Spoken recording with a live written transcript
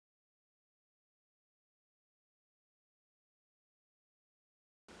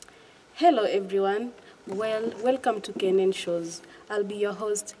Hello everyone. Welcome to Kenan Shows. I'll be your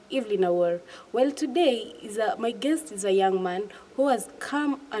host, Evelyn Awar. Well, today my guest is a young man who has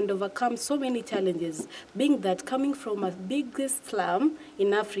come and overcome so many challenges, being that coming from a biggest slum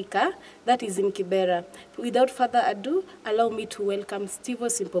in Africa, that is in Kibera. Without further ado, allow me to welcome Stivo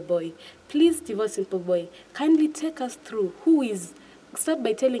Simple Boy. Please, Stivo Simple Boy, kindly take us through start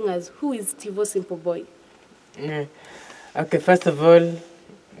by telling us who is Stivo Simple Boy. Okay, first of all,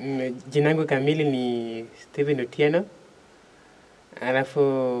 jina langu kamili ni Steven Otieno.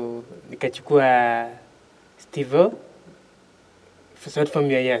 Alafu nikachukua Stivo. Short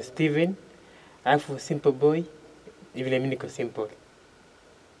form ya Steven. Alafu Simple Boy. Vile mimi niko simple.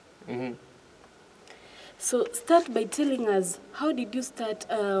 So start by telling us, how did you start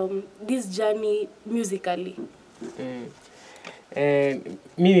this journey musically?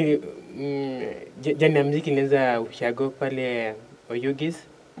 Mimi jani ya muziki nilianza ushago pale Oyugis.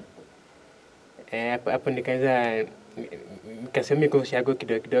 Hapo nikaanza nikasomea kwa ushago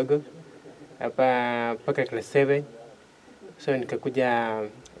kidogo hapa mpaka class 7. So nikakuja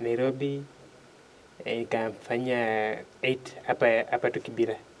Nairobi, nikafanya 8 hapa tu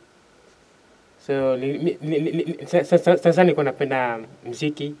Kibera. So sasa niko napenda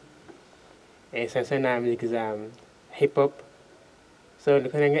muziki, sana muziki za hip hop. So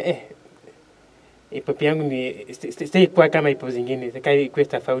nikaona hip hop yangu ni stay kwa kama hip hop zingine, sasa ikuwe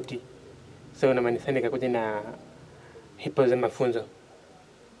tofauti. So na maana nikakuja na hip hop za mafunzo.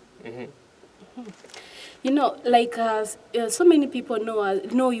 You know, like so many people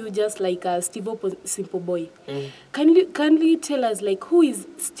know you just like Stivo Simple Boy. Kindly tell us, like, who is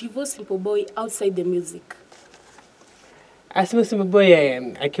Stivo Simple Boy outside the music? Stivo Simple Boy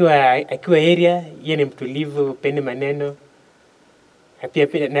akiwa area, yeye ni mtulivu, pende maneno.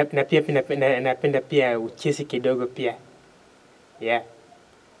 Na pia napenda pia uchesi kidogo pia. Yeah.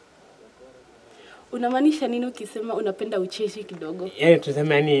 Unamaanisha nini ukisema unapenda ucheshi kidogo? Yaani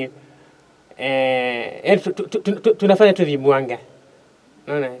tuseme yani tunafanya tu vibwanga.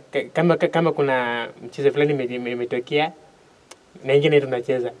 Unaona? Kama kuna mchezo fulani imetokea na ingine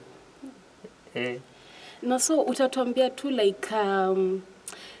tunacheza. Na so utatuambia tu like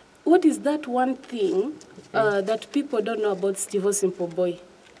what is that one thing that people don't know about Stivo Simple Boy?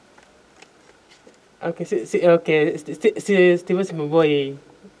 Okay, Stivo Simple Boy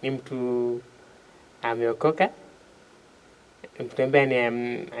ni mtu ameokoka. Mtu ambaye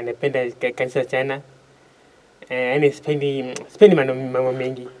anapenda kanisa sana. Yaani sipendi mambo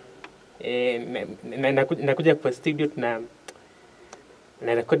mengi. Nakuja kwa studio na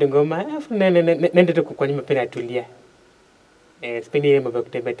rekodi ngoma, alafu naenda tu kwa nyumba pia natulia. Sipendi ile mambo ya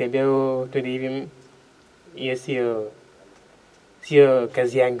kutembea tu hivi. Hiyo sio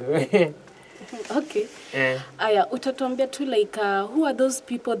kazi yangu. Okay. Aya, utatuambia tu like who are those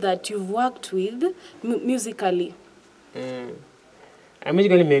people that you've worked with musically?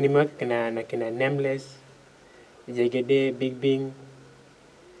 Musically nimework na kina Nameless, Jegede, Big Bing,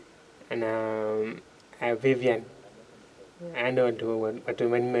 na Vivian. Ando watu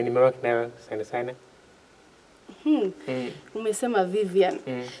nimework nao sana. Umesema Vivian.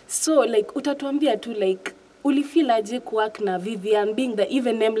 So like utatuambia tu like ulifeel aje kuwork na Vivian, being that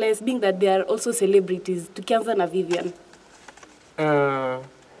even Nameless, being that they are also celebrities? Tukianza na Vivian.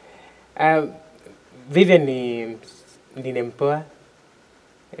 Vivian ni nempoa,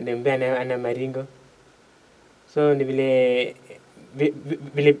 nembea ana maringo. So ni vile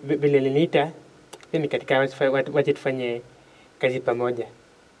liniita, ni katika wache tufanye kazi pamoja.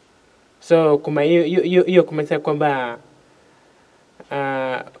 So kuma hiyo kumaanisha kwamba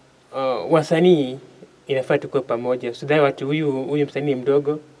wasanii inafaa tukuwe pamoja. So that watu huyu msanii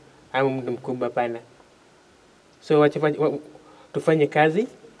mdogo au mtu mkubwa pana. So wache tufanye kazi,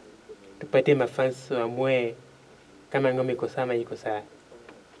 tupatie mafans waamue kama ngoma iko sawa iko sawa.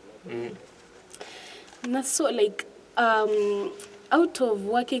 Na so like out of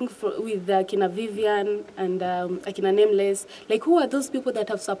working with Kina Vivian and Akina Nameless, like who are those people that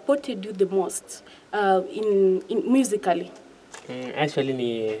have supported you the most in musically? Actually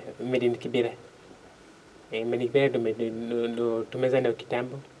ni Made in Kibera. Made in Kibera ndo tumeza na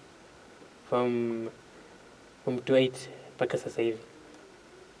kitambo from 28 mpaka sasa hivi.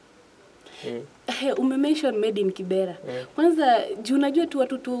 Umemention Made in Kibera. Kwanza juu unajua tu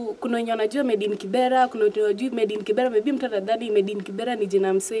watu tu kuna wenye wanajua Made in Kibera, kuna watu wanajua Made in Kibera, maybe mtu anadhani Made in Kibera ni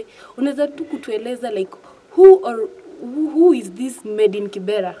jina msee. Unaweza tu kutueleza like who is this Made in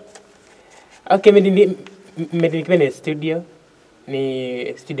Kibera? Okay, Made in Kibera ni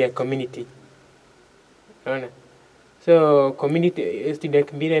studio community. Unaona? So community studio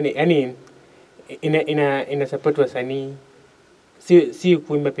Kibera ni yani ina support wasanii, si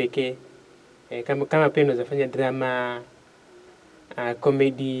kuimba pekee. Kama pia unaweza fanya drama,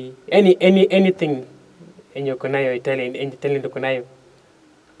 comedy, anything yenye uko nayo, talent uko nayo,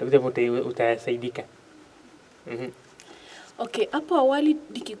 utasaidika. Okay, hapo awali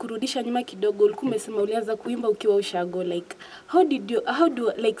nikikurudisha nyuma kidogo, ulikuwa umesema ulianza kuimba ukiwa ushago, like how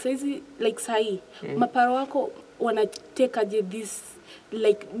do like saizi like sahi maparo wako wanateka aje this,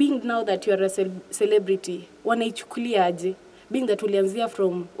 like being now that you are a celebrity, wanaichukulia aje being that ulianzia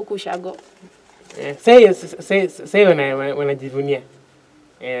from uko ushago? Sasa wanajivunia.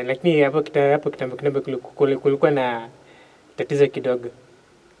 Lakini hapo kitambo kulikuwa na tatizo kidogo.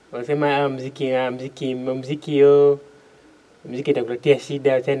 Wanasema muziki itakuletea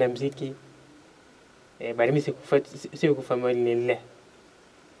shida, achana na muziki. Bali mimi sikufahamu nini.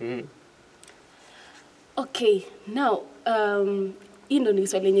 Okay, now hii ndo ni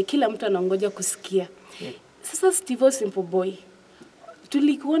swali lenye kila mtu anangoja kusikia. Sasa Stivo Simple Boy,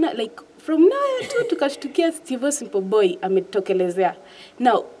 tulikuona like from now tu tukashtukia Stivo Simple Boy ametokelezea.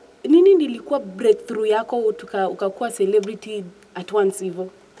 Now, nini nilikuwa breakthrough yako ukakuwa celebrity at once hivyo?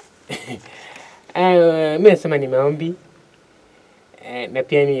 Mimi nasema ni maombi, na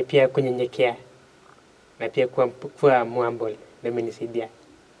pia kunyenyekea, na pia kuwa humble ndio imenisaidia.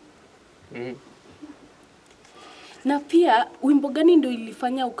 Na pia wimbo gani ndio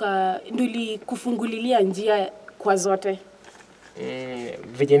ilifanya ndio ilikufungulilia njia kwa zote?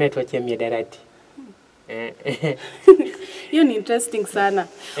 Vijana tuachie miadarati. Hiyo ni interesting sana.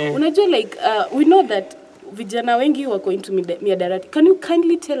 Unajua like we know that vijana wengi wako into miadarati. Can you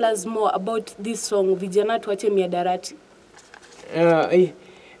kindly tell us more about this song, Vijana Tuache Miadarati?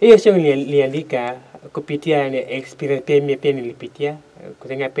 Hiyo song niliandika kupitia experience pia nilipitia,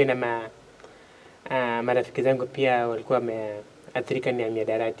 kutenga pia na marafiki zangu pia walikuwa wameathirika na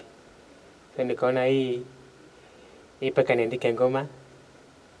miadarati. So nikaona hii paka niandike ngoma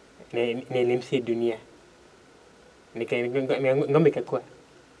nilimsi dunia. Ngoma ikakuwa.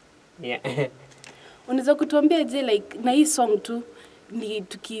 Yeah. Unaweza kutuambia je like na hii song tu ni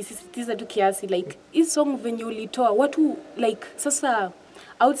tukisisitiza tu kiasi like hii song venye ulitoa watu like sasa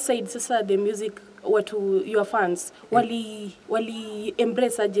outside the music, watu your fans wali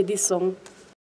embrace aje this song?